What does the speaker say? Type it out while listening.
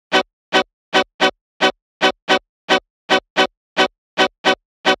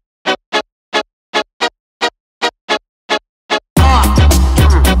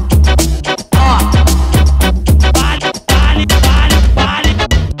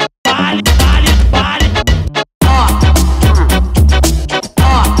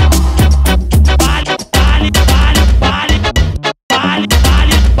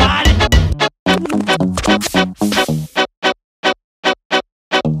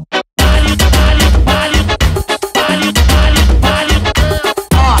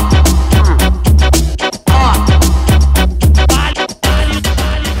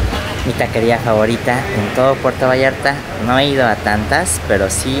taquería favorita en todo Puerto Vallarta. No he ido a tantas, pero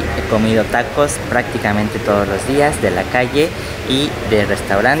sí he comido tacos prácticamente todos los días de la calle y de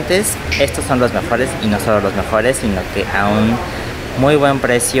restaurantes. Estos son los mejores y no solo los mejores, sino que a un muy buen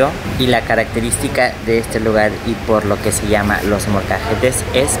precio. Y la característica de este lugar y por lo que se llama los molcajetes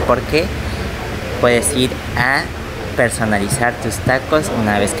es porque puedes ir a personalizar tus tacos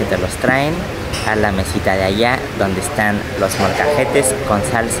una vez que te los traen a la mesita de allá donde están los molcajetes con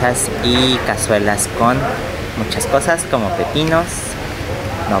salsas y cazuelas con muchas cosas como pepinos,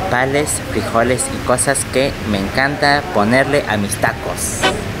 nopales, frijoles y cosas que me encanta ponerle a mis tacos.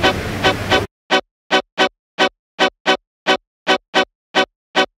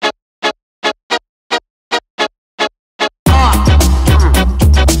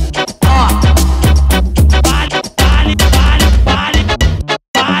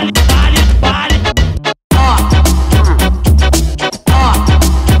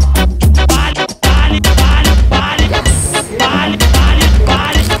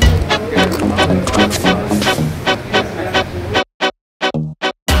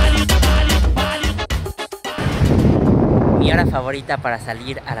 Mi hora favorita para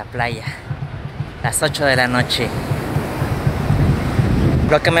salir a la playa, las 8 de la noche.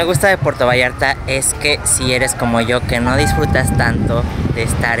 Lo que me gusta de Puerto Vallarta es que si eres como yo, que no disfrutas tanto de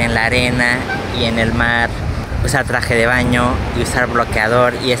estar en la arena y en el mar, usar traje de baño y usar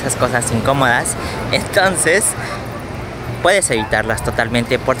bloqueador y esas cosas incómodas, entonces puedes evitarlas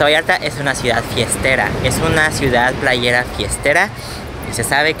totalmente. Puerto Vallarta es una ciudad fiestera, es una ciudad playera fiestera. Y se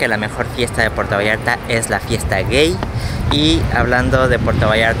sabe que la mejor fiesta de Puerto Vallarta es la fiesta gay. Y hablando de Puerto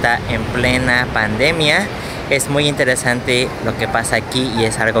Vallarta en plena pandemia, es muy interesante lo que pasa aquí y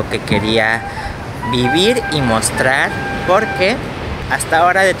es algo que quería vivir y mostrar, porque hasta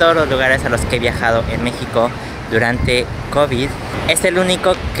ahora de todos los lugares a los que he viajado en México durante COVID, es el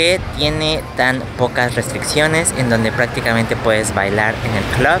único que tiene tan pocas restricciones, en donde prácticamente puedes bailar en el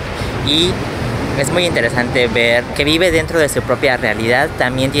club. Y es muy interesante ver que vive dentro de su propia realidad.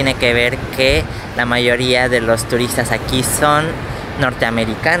 También tiene que ver que la mayoría de los turistas aquí son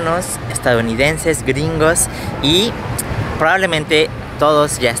norteamericanos, estadounidenses, gringos, y probablemente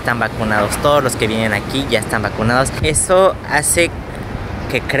todos ya están vacunados. Todos los que vienen aquí ya están vacunados. Eso hace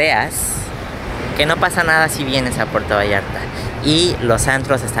que creas que no pasa nada si vienes a Puerto Vallarta. Y los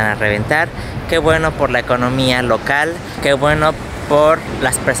antros están a reventar. Qué bueno por la economía local, qué bueno por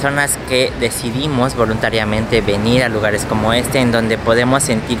las personas que decidimos voluntariamente venir a lugares como este, en donde podemos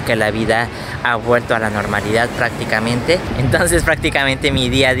sentir que la vida ha vuelto a la normalidad prácticamente. Entonces prácticamente mi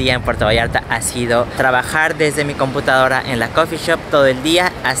día a día en Puerto Vallarta ha sido trabajar desde mi computadora en la coffee shop todo el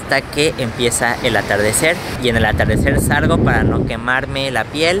día hasta que empieza el atardecer, y en el atardecer salgo para no quemarme la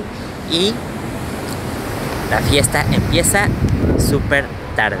piel, y la fiesta empieza súper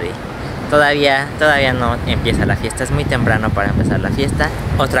tarde. Todavía no empieza la fiesta, es muy temprano para empezar la fiesta.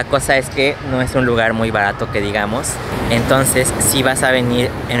 Otra cosa es que no es un lugar muy barato que digamos. Entonces si vas a venir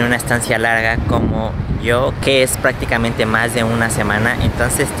en una estancia larga como yo, que es prácticamente más de una semana,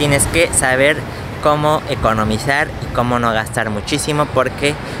 entonces tienes que saber cómo economizar y cómo no gastar muchísimo,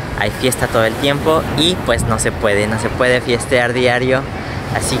 porque hay fiesta todo el tiempo y pues no se puede fiestear diario.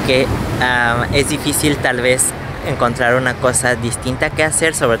 Así que es difícil tal vez encontrar una cosa distinta que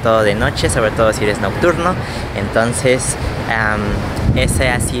hacer, sobre todo de noche, sobre todo si eres nocturno. Entonces ese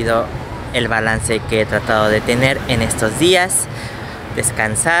ha sido el balance que he tratado de tener en estos días: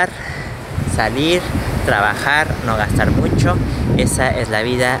 descansar, salir, trabajar, no gastar mucho. Esa es la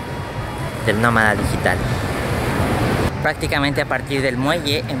vida del nómada digital. Prácticamente a partir del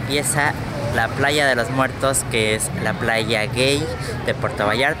muelle empieza la playa de los muertos, que es la playa gay de Puerto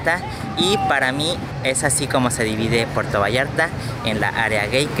Vallarta. Y para mí es así como se divide Puerto Vallarta, en la área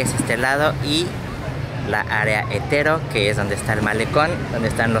gay, que es este lado, y la área hetero, que es donde está el malecón, donde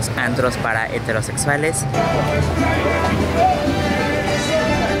están los antros para heterosexuales.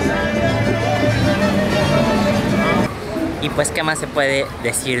 Y pues, ¿qué más se puede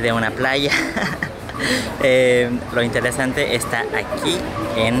decir de una playa? Lo interesante está aquí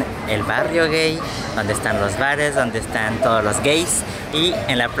en el barrio gay, donde están los bares, donde están todos los gays. Y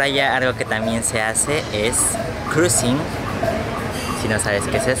en la playa algo que también se hace es cruising. Si no sabes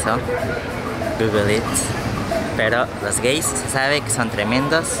qué es eso, Google it. Pero los gays se sabe que son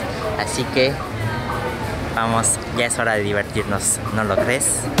tremendos, así que vamos, ya es hora de divertirnos, ¿no lo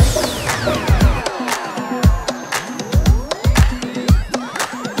crees?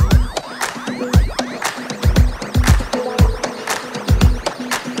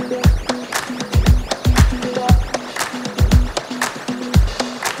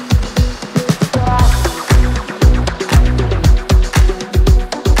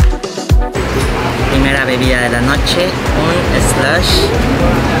 noche un slush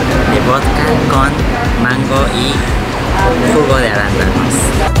de vodka con mango y jugo de arándanos.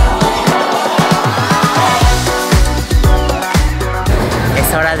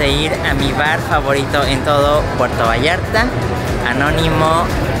 Es hora de ir a mi bar favorito en todo Puerto Vallarta, Anónimo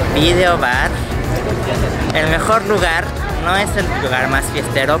Video Bar. El mejor lugar, no es el lugar más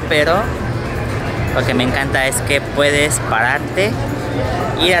fiestero, pero lo que me encanta es que puedes pararte,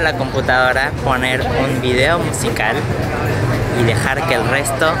 ir a la computadora, poner un video musical y dejar que el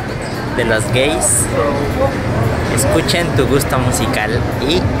resto de los gays escuchen tu gusto musical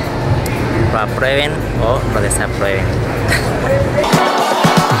y lo aprueben o lo desaprueben.